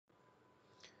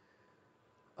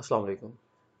अस्सलाम वालेकुम।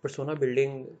 Persona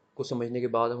building को समझने के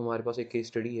बाद हमारे पास एक केस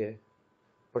स्टडी है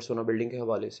पर्सोना बिल्डिंग के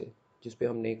हवाले से, जिस पे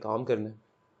हमने काम करना है।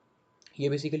 ये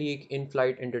बेसिकली एक इन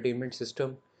फ्लाइट एंटरटेनमेंट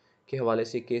सिस्टम के हवाले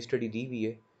से एक केस स्टडी दी हुई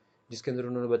है, जिसके अंदर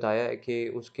उन्होंने बताया है कि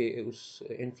उस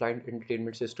इन फ्लाइट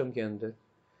एंटरटेनमेंट सिस्टम के अंदर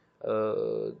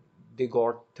they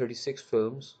got 36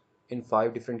 films in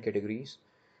 5 different categories,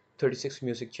 36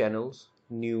 music channels,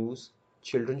 news,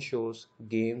 children shows,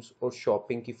 games और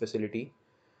शॉपिंग की फैसिलिटी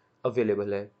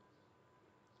अवेलेबल है।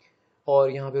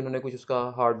 और यहाँ पे उन्होंने कुछ उसका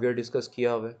हार्डवेयर डिस्कस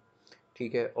किया हुआ है,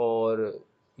 ठीक है। और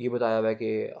ये बताया हुआ है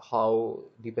कि how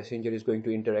the passenger is going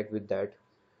to interact with that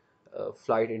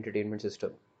flight entertainment system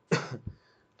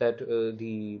that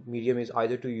the medium is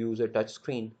either to use a touch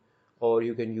screen or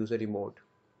you can use a remote.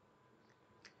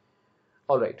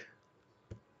 All right.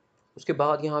 उसके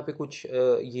बाद यहाँ पे कुछ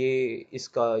ये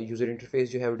इसका यूज़र इंटरफेस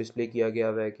जो है वो डिस्प्ले किया गया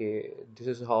हुआ है कि this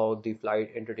is how the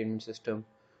flight entertainment system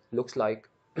looks like.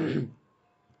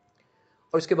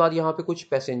 और इसके बाद यहाँ पे कुछ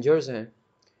पैसेंजर्स हैं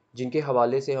जिनके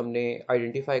हवाले से हमने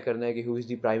आइडेंटिफाई करना है कि who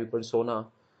is the prime persona.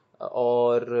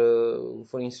 और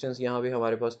फॉर इंस्टेंस यहाँ पे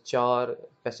हमारे पास 4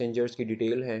 पैसेंजर्स की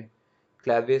डिटेल है: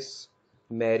 क्लेविस,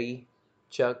 मैरी,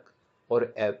 चक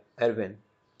और एरविन।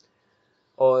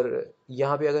 और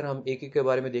यहाँ पे अगर हम एक एक के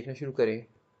बारे में देखना शुरू करें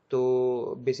तो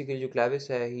बेसिकली जो क्लेविस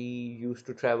है, ही used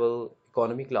to travel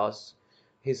economy class.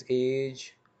 His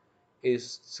age is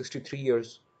 63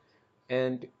 years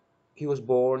and he was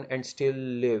born and still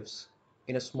lives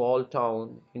in a small town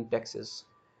in Texas.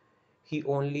 He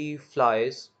only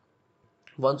flies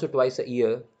once or twice a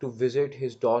year to visit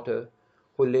his daughter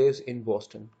who lives in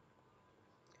Boston.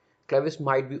 Clavis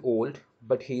might be old,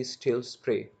 but he is still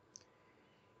spry.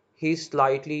 He is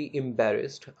slightly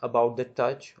embarrassed about the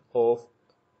touch of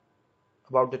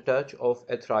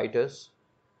arthritis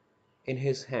in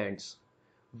his hands,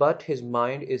 but his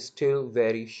mind is still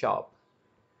very sharp.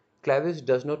 Clavis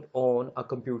does not own a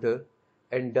computer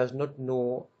and does not know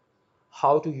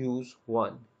how to use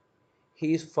one.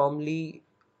 He is firmly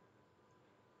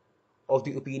of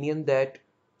the opinion that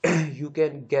you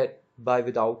can get by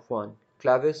without one.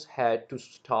 Clavis had to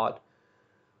start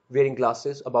wearing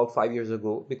glasses about 5 years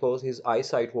ago because his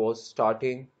eyesight was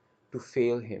starting to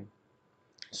fail him.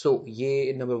 So ये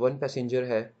number 1 passenger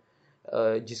है,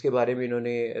 जिसके बारे में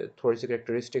इन्होंने थोड़ी सी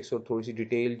characteristics और थोड़ी सी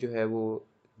detail जो है वो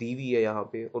दी हुई है यहाँ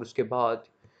पे। और उसके बाद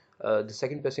the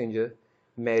second passenger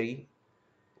Mary,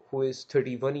 who is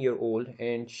 31 year old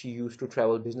and she used to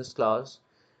travel business class.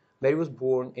 Mary was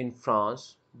born in France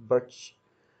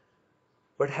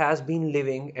but has been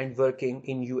living and working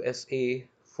in USA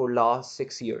for last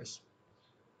 6 years.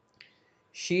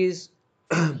 She is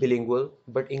bilingual,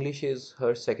 but English is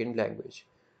her second language.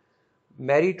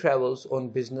 Mary travels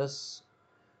on business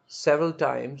several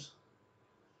times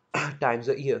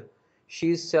a year.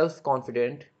 She is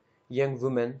self-confident young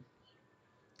woman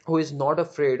who is not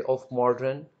afraid of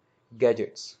modern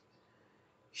gadgets.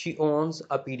 She owns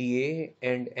a PDA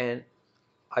and an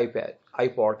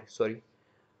iPod, sorry.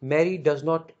 Mary does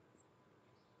not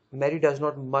Mary does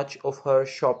not much of her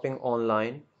shopping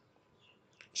online.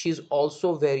 She is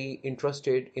also very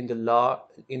interested in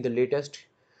the latest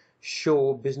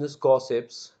show business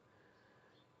gossips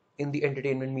in the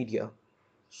entertainment media.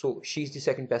 So she's the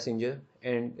second passenger,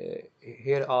 and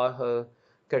here are her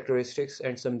characteristics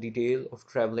and some detail of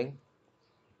traveling.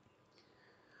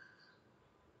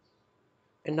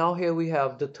 And now here we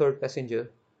have the third passenger,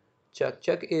 Chuck.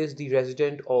 Chuck is the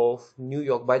resident of New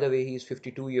York. By the way, he is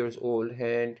 52 years old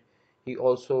and he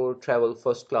also travels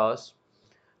first class.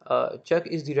 Chuck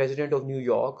is the resident of New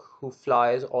York who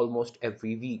flies almost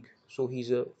every week, so he's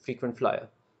a frequent flyer.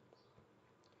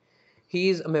 He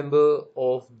is a member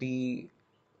of the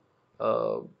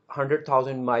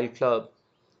 100,000 Mile Club.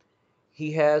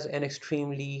 He has an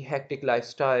extremely hectic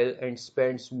lifestyle and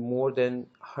spends more than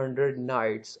 100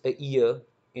 nights a year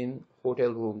in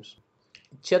hotel rooms.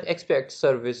 Chuck expects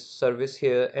service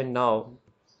here and now,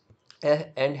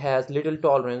 and has little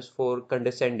tolerance for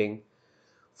condescending,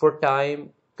 for time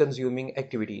consuming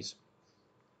activities.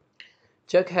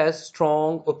 Chuck has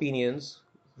strong opinions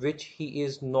which he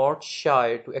is not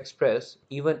shy to express,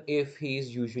 even if he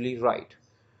is usually right.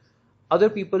 Other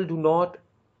people do not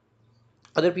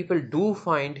Other people do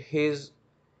find his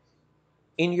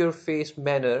in your face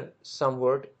manner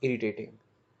somewhat irritating.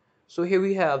 So here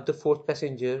we have the fourth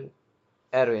passenger,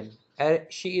 Erin.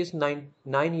 She is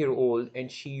 9 year old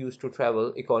and she used to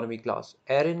travel economy class.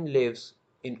 Erin lives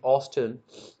in Austin,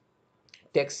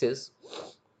 Texas,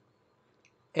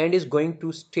 and is going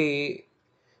to stay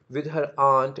with her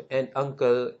aunt and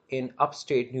uncle in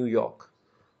upstate New York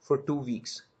for 2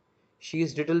 weeks. She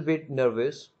is a little bit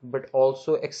nervous but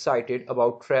also excited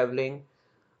about traveling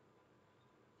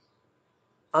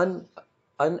un,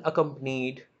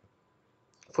 unaccompanied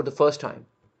for the first time.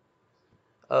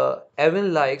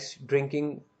 Evan likes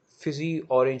drinking fizzy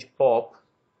orange pop,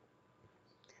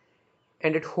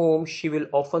 and at home she will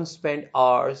often spend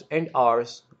hours and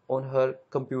hours on her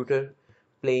computer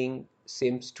playing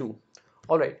Sims 2.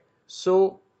 Alright,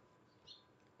 so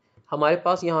हमारे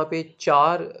पास यहाँ पे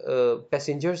चार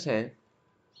passengers हैं,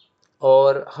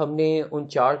 और हमने उन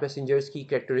चार passengers की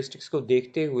कैरेक्टरिस्टिक्स को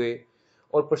देखते हुए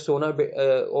और पर्सोना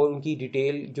और उनकी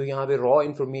डिटेल जो यहाँ पे रॉ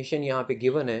इन्फॉर्मेशन यहाँ पे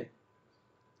गिवन है,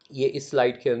 ये इस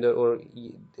स्लाइड के अंदर और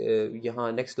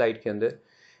यहाँ नेक्स्ट स्लाइड के अंदर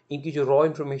इनकी जो रॉ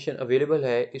इन्फॉर्मेशन अवेलेबल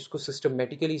है, इसको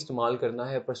सिस्टमेटिकली इस्तेमाल करना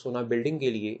है पर्सोना बिल्डिंग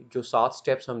के लिए। जो 7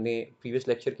 स्टेप्स हमने प्रीवियस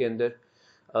लेक्चर के अंदर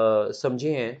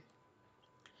समझे हैं,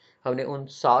 हमने उन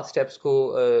 7 स्टेप्स को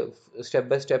स्टेप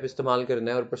बाय स्टेप इस्तेमाल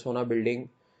करना है और पर्सोना बिल्डिंग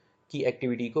की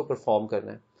एक्टिविटी को परफॉर्म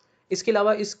करना है। इसके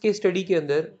अलावा इस केस स्टडी के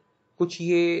अंदर कुछ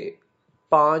ये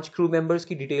 5 क्रू मेंबर्स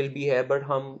की डिटेल भी है, बट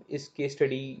हम इस केस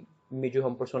स्टडी में जो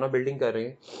हम पर्सोना बिल्डिंग कर रहे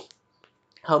हैं,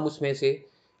 हम उसमें से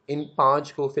इन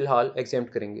 5 को फिलहाल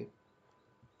एग्जेम्प्ट करेंगे।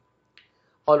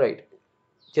 ऑलराइट,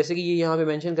 जैसे कि ये यहाँ पे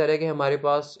मेंशन कर रहा है कि हमारे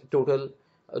पास टोटल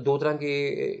 2 तरह के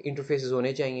इंटरफेसेस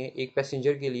होने चाहिए, एक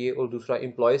पैसेंजर के लिए और दूसरा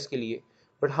एम्प्लॉयज़ के लिए।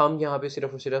 बट हम यहाँ पे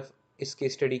सिर्फ और सिर्फ इस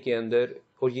केस स्टडी के अंदर,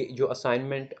 और ये जो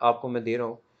असाइनमेंट आपको मैं दे रहा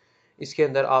हूँ, इसके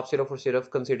अंदर आप सिर्फ और सिर्फ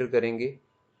कंसिडर करेंगे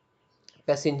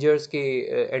पैसेंजर्स के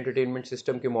एंटरटेनमेंट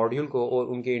सिस्टम के मॉड्यूल को, और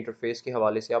उनके इंटरफेस के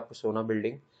हवाले से आप पर्सोना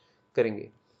बिल्डिंग करेंगे।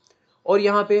 और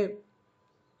यहाँ पे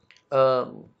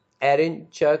एरन,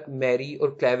 चक, मैरी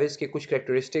और क्लेविस के कुछ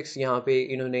करेक्टरिस्टिक्स यहाँ पे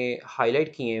इन्होंने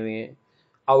हाईलाइट किए हुए हैं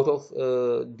out of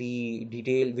the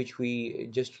detail which we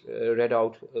just red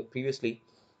out previously.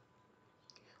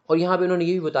 और यहाँ पे इन्होंने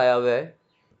ये भी बताया हुआ है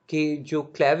कि जो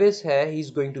क्लेविस है, he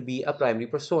is going to be a primary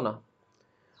persona.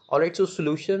 Alright, so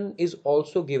solution is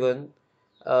also given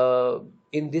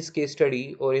in this case study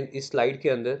और इन इस स्लाइड के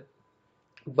अंदर,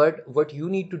 but what you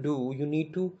need to do, you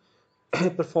need to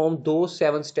perform those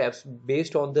 7 steps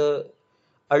based on the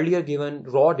earlier given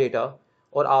raw data,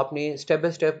 और आपने step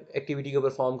by step activity को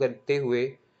perform करते हुए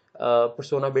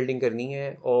persona building करनी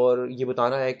है, और ये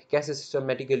बताना है कि कैसे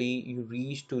systematically you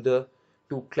reach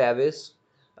to Clavis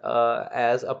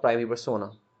as a primary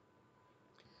persona.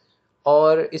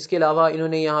 और इसके अलावा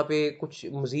इन्होंने यहाँ पे कुछ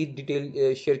मज़ीद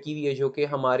डिटेल शेयर की हुई है जो कि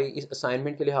हमारे इस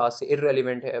असाइनमेंट के लिहाज से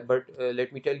इररेलेवेंट है, but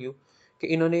let me tell you कि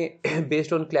इन्होंने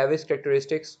बेस्ड ऑन क्लेविस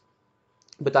कैरेक्टरिस्टिक्स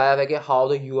बताया हुआ है कि how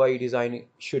the UI design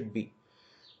should be,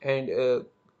 and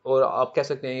और आप कह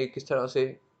सकते हैं कि किस तरह से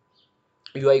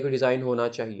यूआई को डिज़ाइन होना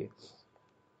चाहिए।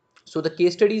 So the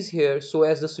case studies here so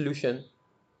as the solution,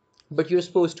 but you are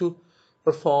suppose to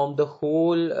perform the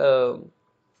whole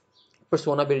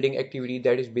persona building activity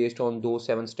that is based on those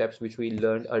 7 steps which we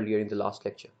learned earlier in the last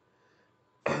lecture.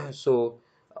 So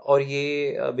और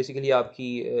ये basically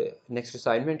आपकी next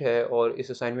assignment है, और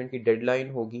इस assignment की deadline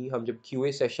होगी हम जब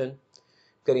क्यूए सेशन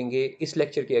करेंगे इस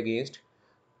लेक्चर के अगेंस्ट,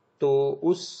 तो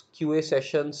उस क्यूए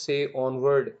सेशन से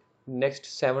ऑनवर्ड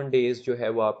नेक्स्ट 7 डेज जो है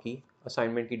वो आपकी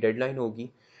असाइनमेंट की डेडलाइन होगी,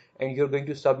 and you are going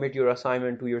to submit your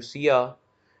assignment to your CR,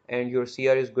 and your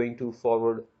CR is going to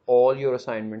forward all your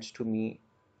assignments to me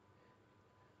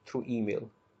through email.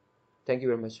 Thank you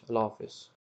very much. Allah Hafiz.